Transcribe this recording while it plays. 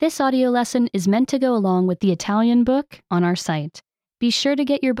This audio lesson is meant to go along with the Italian book on our site. Be sure to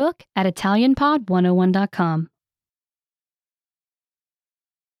get your book at ItalianPod101.com.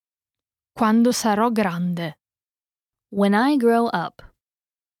 Quando sarò grande. When I grow up.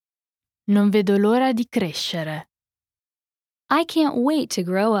 Non vedo l'ora di crescere. I can't wait to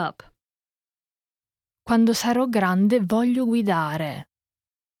grow up. Quando sarò grande voglio guidare.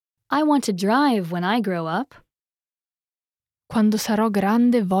 I want to drive when I grow up. Quando sarò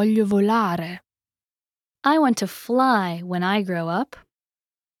grande voglio volare. I want to fly when I grow up.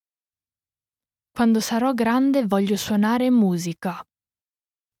 Quando sarò grande voglio suonare musica.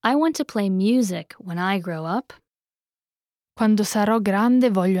 I want to play music when I grow up. Quando sarò grande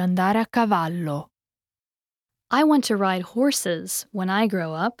voglio andare a cavallo. I want to ride horses when I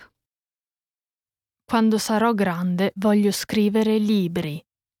grow up. Quando sarò grande voglio scrivere libri.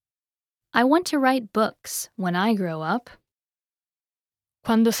 I want to write books when I grow up.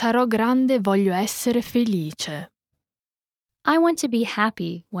 Quando sarò grande voglio essere felice. I want to be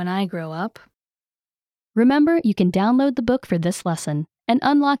happy when I grow up. Remember, you can download the book for this lesson and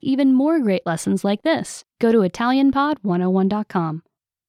unlock even more great lessons like this. Go to ItalianPod101.com.